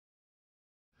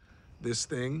this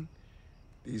thing,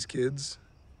 these kids,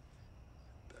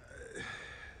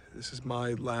 this is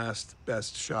my last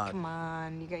best shot. Come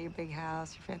on, you got your big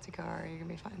house, your fancy car, you're gonna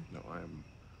be fine. No, I'm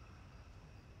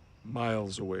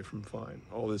miles away from fine.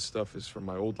 All this stuff is from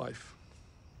my old life,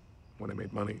 when I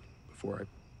made money, before I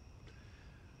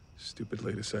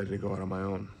stupidly decided to go out on my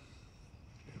own.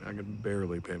 And I can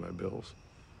barely pay my bills.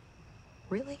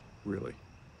 Really? Really.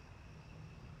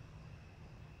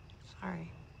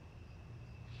 Sorry.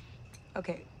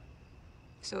 Okay,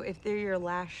 so if they're your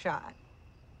last shot,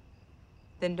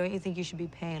 then don't you think you should be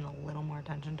paying a little more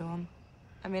attention to them?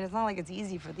 I mean, it's not like it's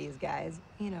easy for these guys.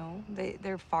 You know,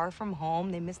 they're far from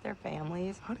home. They miss their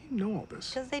families. How do you know all this?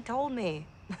 Because they told me.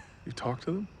 You talked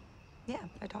to them? Yeah,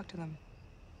 I talked to them.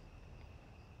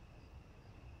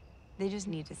 They just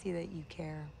need to see that you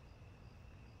care.